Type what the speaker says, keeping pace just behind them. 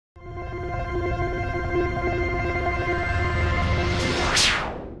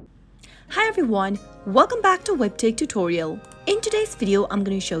everyone, welcome back to Webtech Tutorial. In today's video, I'm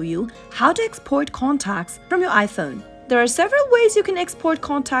going to show you how to export contacts from your iPhone. There are several ways you can export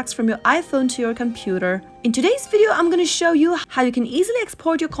contacts from your iPhone to your computer. In today's video, I'm going to show you how you can easily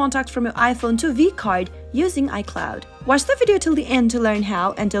export your contacts from your iPhone to vCard using iCloud. Watch the video till the end to learn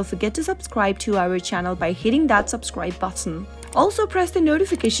how, and don't forget to subscribe to our channel by hitting that subscribe button. Also press the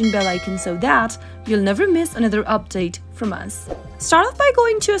notification bell icon so that you'll never miss another update from us. Start off by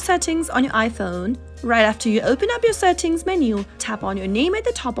going to your settings on your iPhone. Right after you open up your settings menu, tap on your name at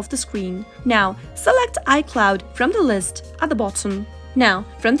the top of the screen. Now, select iCloud from the list at the bottom. Now,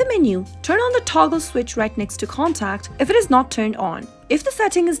 from the menu, turn on the toggle switch right next to Contact if it is not turned on. If the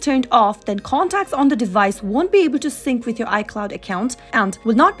setting is turned off, then contacts on the device won't be able to sync with your iCloud account and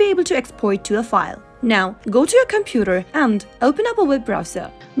will not be able to export to a file. Now, go to your computer and open up a web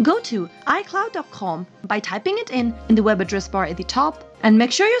browser. Go to iCloud.com by typing it in the web address bar at the top, and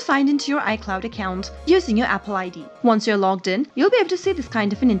make sure you're signed into your iCloud account using your Apple ID. Once you're logged in, you'll be able to see this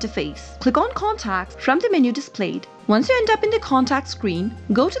kind of an interface. Click on Contacts from the menu displayed. Once you end up in the contact screen,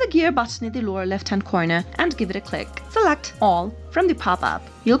 go to the gear button in the lower left-hand corner and give it a click. Select All from the pop-up.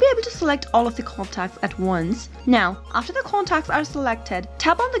 You'll be able to select all of the contacts at once. Now, after the contacts are selected,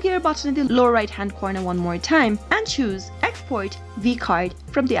 tap on the gear button in the lower right-hand corner one more time and choose Export vCard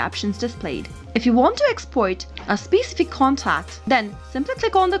from the options displayed. If you want to export a specific contact, then simply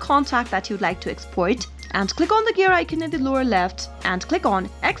click on the contact that you'd like to export and click on the gear icon in the lower left and click on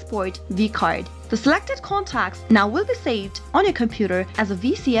Export vCard. The selected contacts now will be saved on your computer as a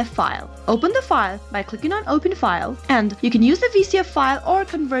VCF file. Open the file by clicking on Open File, and you can use the VCF file or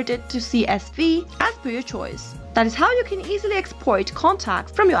convert it to CSV as per your choice. That is how you can easily export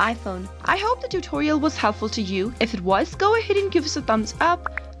contacts from your iPhone. I hope the tutorial was helpful to you. If it was, go ahead and give us a thumbs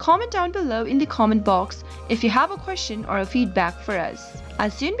up. Comment down below in the comment box if you have a question or a feedback for us. I'll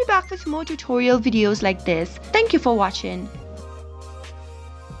soon be back with more tutorial videos like this. Thank you for watching.